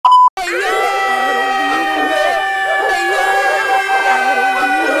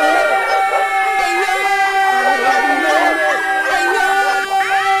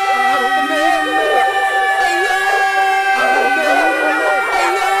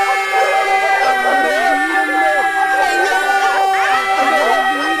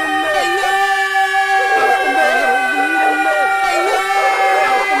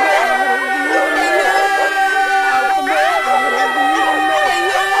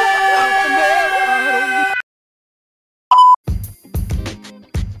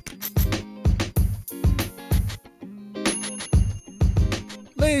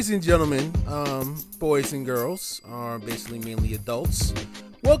Ladies and gentlemen, boys and girls, are basically mainly adults.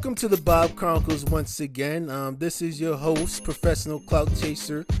 Welcome to the Bob Chronicles once again. This is your host, professional clout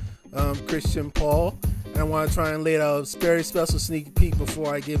chaser, Christian Paul. And I want to try and lay out a very special sneak peek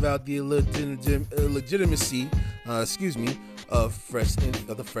before I give out the legitimacy, of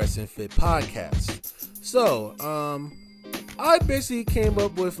the Fresh and Fit podcast. So, I basically came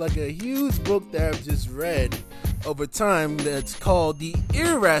up with like a huge book that I've just read over time that's called The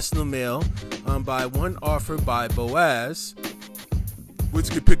Irrational Male, by one author by Boaz, which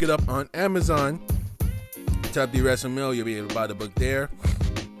you could pick it up on Amazon. Type The Irrational Male, you'll be able to buy the book there.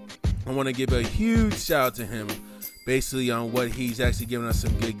 I want to give a huge shout out to him basically on what he's actually giving us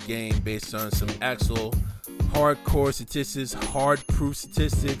some good game based on some actual hardcore statistics, hard proof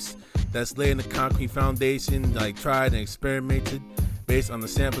statistics that's laying the concrete foundation, like tried and experimented based on the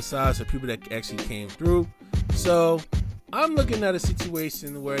sample size of people that actually came through. So I'm looking at a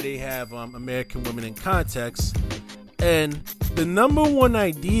situation where they have American Women in Context, and the number one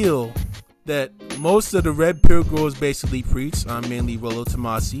ideal that most of the red pill girls basically preach, mainly Rollo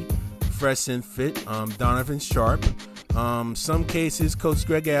Tomasi, Fresh and Fit, Donovan Sharp, some cases Coach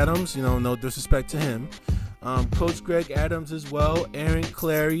Greg Adams, no disrespect to him, Coach Greg Adams as well, Aaron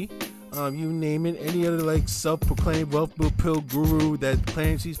Clary, you name it, any other like self-proclaimed wealth pill guru that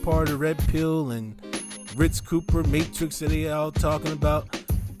claims he's part of the red pill, and Ritz Cooper, Matrix that they all talking about,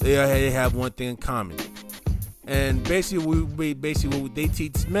 they have one thing in common. And basically what they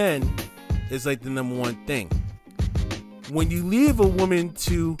teach men is like the number one thing. When you leave a woman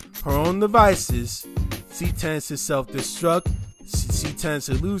to her own devices, she tends to self-destruct, she tends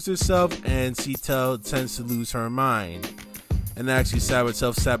to lose herself, and she tends to lose her mind and actually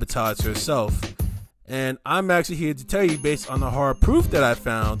self-sabotage herself. And I'm actually here to tell you, based on the hard proof that I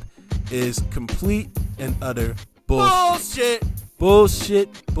found, is complete and utter bullshit. Bullshit.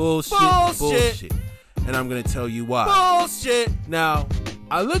 And I'm gonna tell you why. Bullshit. Now,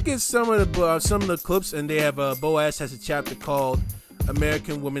 I look at some of the clips, and they have Boaz has a chapter called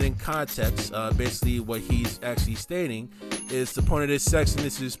American Women in Context. Basically, what he's actually stating is the point of this section.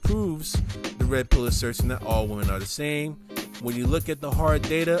 This proves the red pill assertion that all women are the same. When you look at the hard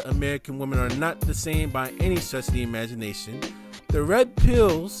data, American women are not the same by any stretch of the imagination. The red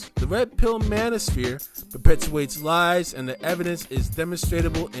pill manosphere perpetuates lies, and the evidence is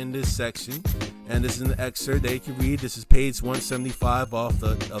demonstrable in this section. And this is an excerpt that you can read. This is page 175 of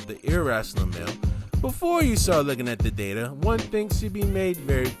the Irrational Male. Before you start looking at the data, one thing should be made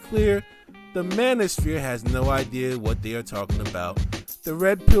very clear. The manosphere has no idea what they are talking about. The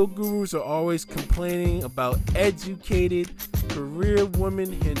red pill gurus are always complaining about educated, career women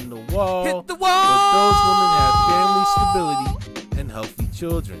hitting the wall. Hit the wall! But those women have family stability and healthy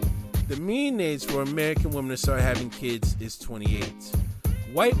children. The mean age for American women to start having kids is 28.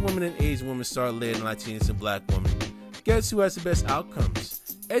 White women and Asian women start later than Latinas and black women. Guess who has the best outcomes?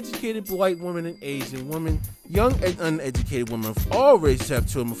 Educated white women and Asian women. Young and uneducated women of all races have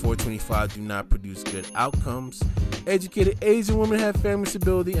children before 25 do not produce good outcomes. Educated Asian women have family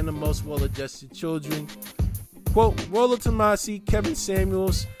stability and the most well-adjusted children. Quote, Rollo Tomasi, Kevin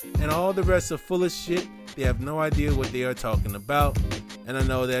Samuels, and all the rest are full of shit. They have no idea what they are talking about. And I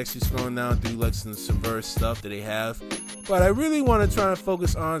know they're actually scrolling down through like some subversive stuff that they have. But I really want to try and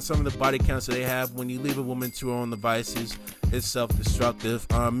focus on some of the body counts that they have. When you leave a woman to her own devices, it's self-destructive.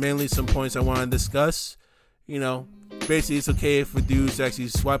 Mainly some points I want to discuss. Basically it's okay for dudes to actually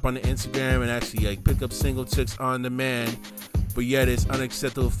swipe on the Instagram and actually like pick up single chicks on demand. But yet it's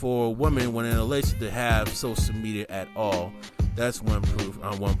unacceptable for a woman when in a relationship to have social media at all. That's one proof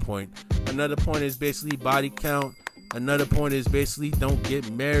on one point. Another point is basically body count. Another point is basically don't get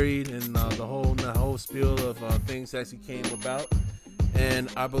married, and the whole spiel of things actually came about. And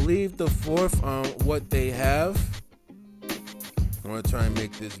I believe the fourth, what they have, I want to try and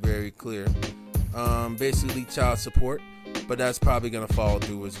make this very clear. Basically child support, but that's probably going to fall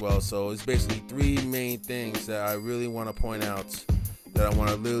through as well. So it's basically three main things that I really want to point out, that I want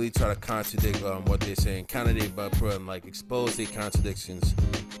to literally try to contradict what they're saying, but expose their contradictions,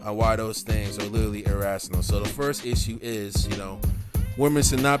 why those things are literally irrational. So the first issue is, women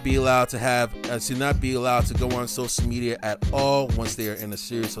should not be allowed to go on social media at all once they are in a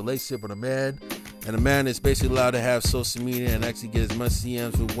serious relationship with a man. And a man is basically allowed to have social media and actually get as much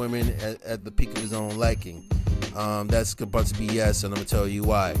DMs with women at the peak of his own liking. That's a bunch of BS, and I'm gonna tell you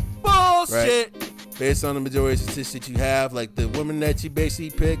why. Bullshit. Right? Based on the majority of statistics you have, like the women that you basically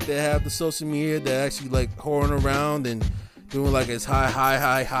pick that have the social media that actually like whoring around and doing like as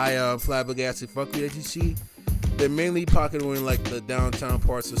high flabbergasted fuckery that you see, they're mainly pocketed in like the downtown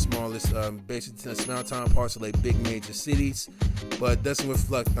parts of smallest, basically the downtown parts of like big major cities, but doesn't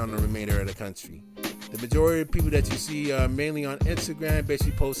reflect on the remainder of the country. The majority of people that you see mainly on Instagram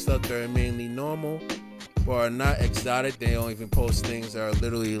basically post stuff that are mainly normal, but are not exotic. They don't even post things that are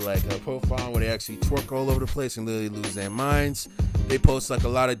literally like a profile where they actually twerk all over the place and literally lose their minds. They post like a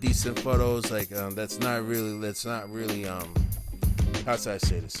lot of decent photos, like that's not really how should I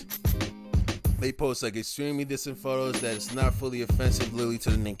say this? They post like extremely decent photos that is not fully offensive literally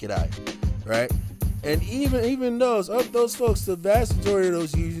to the naked eye, right? And even those folks, the vast majority of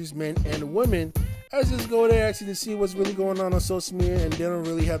those users, men and women, I just go there actually to see what's really going on social media, and they don't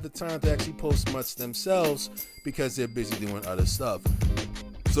really have the time to actually post much themselves because they're busy doing other stuff.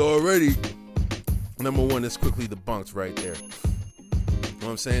 So already, number one is quickly debunked right there. You know what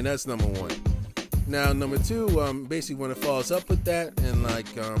I'm saying? That's number one. Now, number two, basically when it follows up with that, and like,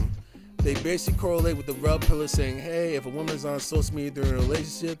 they basically correlate with the rub pillar saying, hey, if a woman's on social media during a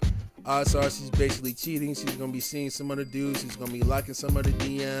relationship, odds are she's basically cheating. She's going to be seeing some other dudes. She's going to be liking some other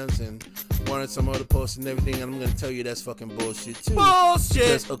DMs and wanting some other posts and everything. And I'm going to tell you that's fucking bullshit too. Bullshit!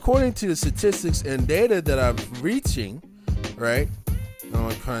 Because according to the statistics and data that I'm reaching, right? I'm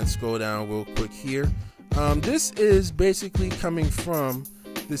going to kind of scroll down real quick here. This is basically coming from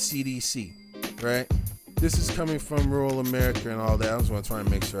the CDC, right? This is coming from rural America and all that. I just want to try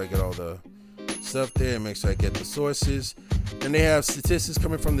and make sure I get all the stuff there and make sure I get the sources. And they have statistics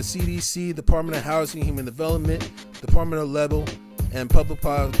coming from the CDC, Department of Housing and Human Development, Department of Level, and public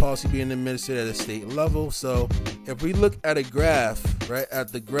policy being administered at a state level. So if we look at a graph, right,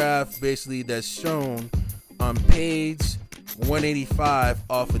 at the graph basically that's shown on page 185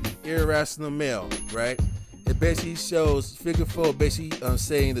 off of the Irrational Male, right? It basically shows figure 4 basically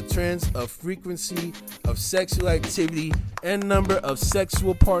saying the trends of frequency of sexual activity and number of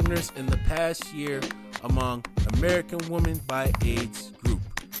sexual partners in the past year among American women by age group.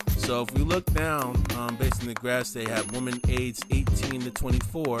 So if we look down, based on the graphs, they have women aged 18 to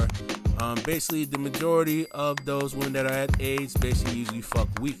 24. Basically, the majority of those women that are at age basically usually fuck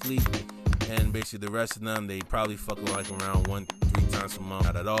weekly, and basically the rest of them, they probably fuck like around 1-3 times a month,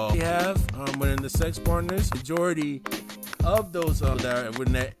 not at all. We have within the sex partners, majority of those that are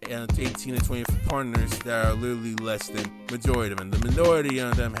within that 18 to 20 partners that are literally less than majority of them. The majority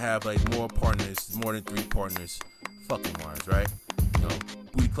of them have like more partners, more than 3 partners, fucking wise, right? You know,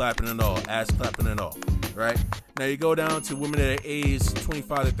 booty clapping and all, ass clapping and all, right? Now you go down to women that are aged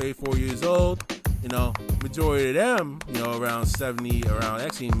 25 to 34 years old. You know, majority of them, you know, around 70, around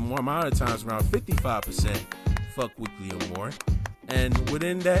actually more amount of times, around 55% fuck weekly or more. And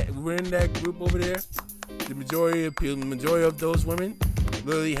within that group over there, the majority of those women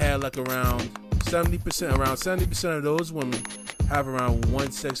literally had like around 70% of those women have around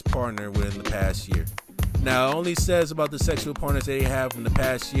one sex partner within the past year. Now, it only says about the sexual partners they have in the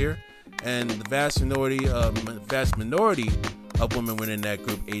past year, and the vast minority of women within that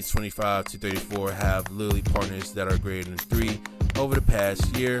group, age 25 to 34, have literally partners that are greater than 3 over the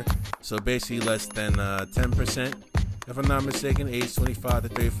past year. So basically less than 10%, if I'm not mistaken, age 25 to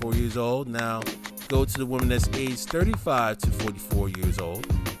 34 years old. Now, go to the woman that's age 35 to 44 years old,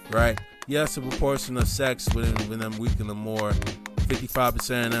 right? Yes, the proportion of sex within them weekly or more,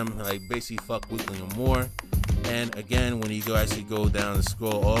 55% of them like basically fuck weekly or more. And again, when you actually go down and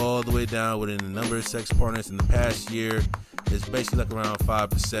scroll all the way down within the number of sex partners in the past year, it's basically like around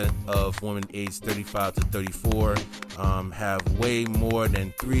 5% of women aged 35 to 34 have way more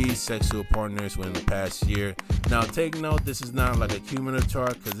than 3 sexual partners within the past year. Now, take note, this is not like a cumulative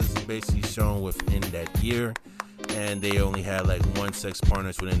chart because this is basically shown within that year, and they only had like 1 sex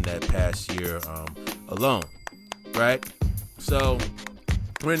partners within that past year alone, right? So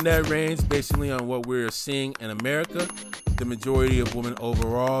we're in that range basically on what we're seeing in America. The majority of women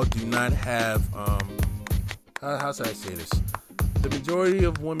overall do not have how should I say this? The majority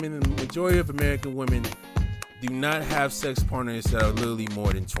of American women do not have sex partners that are literally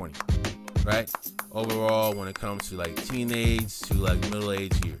more than 20, right? Overall, when it comes to like teenage to like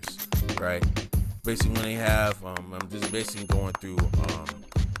middle-aged years, right? Basically, when they have, I'm just basically going through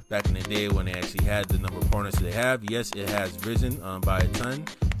back in the day when they actually had the number of partners they have. Yes, it has risen by a ton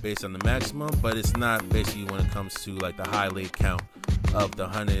based on the maximum, but it's not basically when it comes to like the high late count of the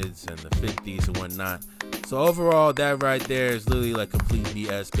hundreds and the 50s and whatnot. So overall, that right there is literally like complete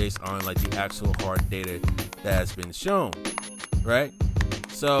BS based on like the actual hard data that has been shown, right?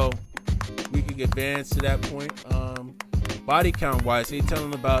 So we could advance to that point. Body count wise, they tell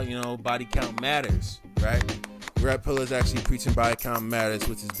them about, you know, body count matters, right? Red Pill is actually preaching body count matters,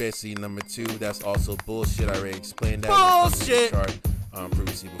 which is basically number 2. That's also bullshit. I already explained that. Bullshit. Chart,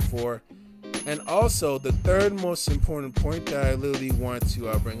 previously before. And also, the third most important point that I literally want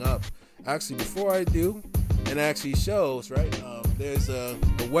to bring up, actually, before I do, and actually shows, right? There's a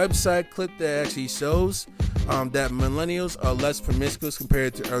website clip that actually shows that millennials are less promiscuous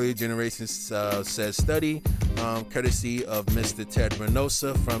compared to earlier generations, says study, courtesy of Mr. Ted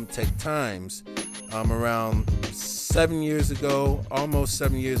Renosa from Tech Times. Around 7 years ago, almost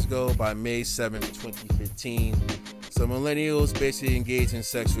 7 years ago, by May 7th, 2015. So millennials basically engage in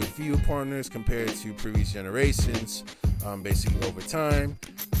sex with fewer partners compared to previous generations, basically over time.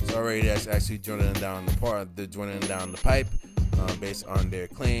 So already that's actually joining them down the pipe, based on their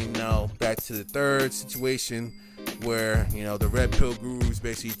claim. Now back to the third situation, where the red pill gurus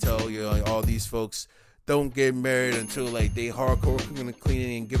basically tell all these folks don't get married until like they hardcore cooking and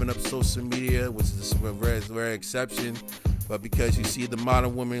cleaning and giving up social media, which is a rare exception. But because you see the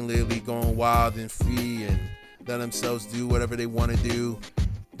modern women literally going wild and free and let themselves do whatever they want to do,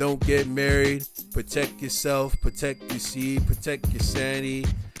 don't get married, protect yourself, protect your seed, protect your sanity,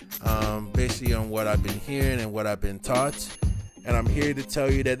 basically on what I've been hearing and what I've been taught. And I'm here to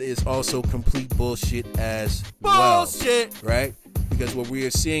tell you that it's also complete bullshit as well, right? Because what we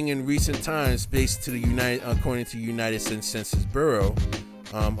are seeing in recent times, based to according to the United States Census Bureau,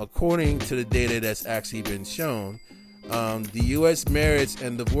 according to the data that's actually been shown, the U.S. marriage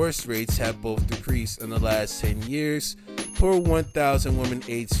and divorce rates have both decreased in the last 10 years per 1,000 women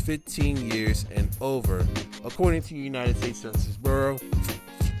aged 15 years and over, according to the United States Census Bureau.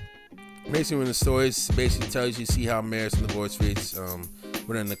 Basically, when the story basically tells you, see how marriage and divorce rates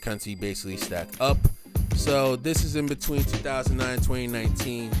within the country basically stack up. So this is in between 2009 and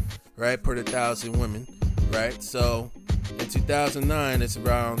 2019, right, per 1,000 women, right? So in 2009, it's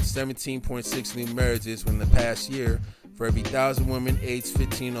around 17.6 new marriages within the past year for every 1,000 women aged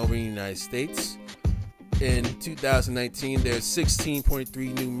 15 over in the United States. In 2019, there's 16.3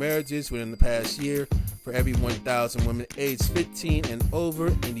 new marriages within the past year for every 1,000 women aged 15 and over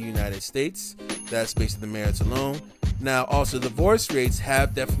in the United States. That's basically the marriage alone. Now, also, divorce rates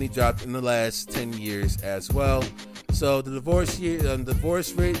have definitely dropped in the last 10 years as well. So the divorce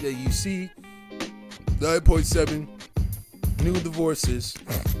rate that you see, 9.7 new divorces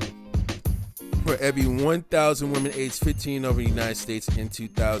for every 1,000 women aged 15 over the United States in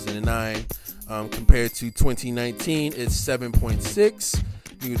 2009. Compared to 2019, it's 7.6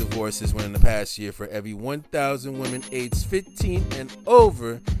 new divorces within the past year for every 1,000 women aged 15 and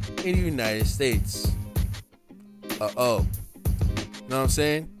over in the United States. Know what I'm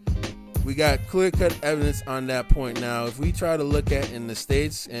saying? We got clear-cut evidence on that point. Now, if we try to look at in the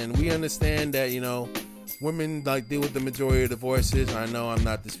States, and we understand that, women deal with the majority of divorces. I know I'm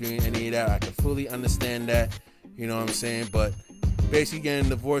not disputing any of that. I can fully understand that. You know what I'm saying? But basically getting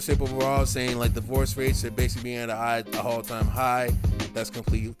divorce rate overall, saying like divorce rates are basically being at a all-time high. That's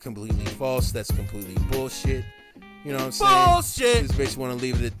completely false. That's completely bullshit. You know what I'm saying? Bullshit. Just basically want to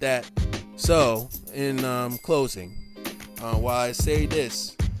leave it at that. So, in closing, while I say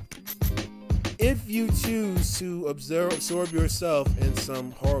this, if you choose to absorb yourself in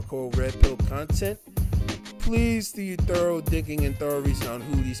some hardcore red pill content, please do your thorough digging and thorough research on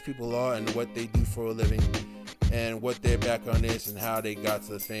who these people are and what they do for a living and what their background is and how they got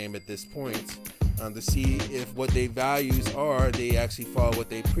to the fame at this point, to see if what their values are, they actually follow what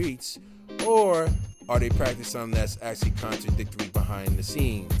they preach, or are they practicing something that's actually contradictory behind the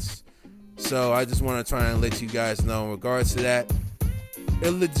scenes. So I just want to try and let you guys know in regards to that.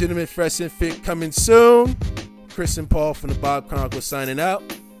 Illegitimate Fresh and Fit coming soon. Chris and Paul from the Bob Chronicle signing out.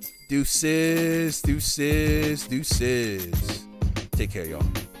 Deuces, deuces, deuces. Take care, y'all.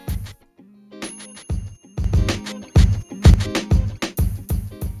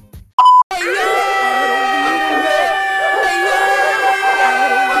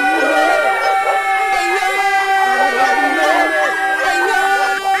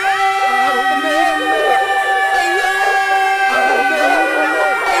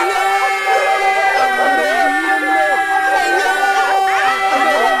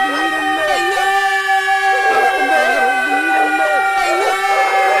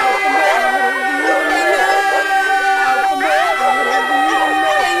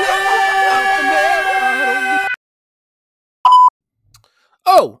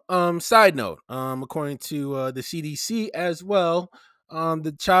 Side note, according to the CDC as well,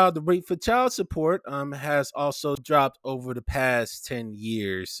 the rate for child support has also dropped over the past 10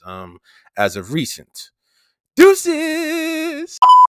 years as of recent. Deuces!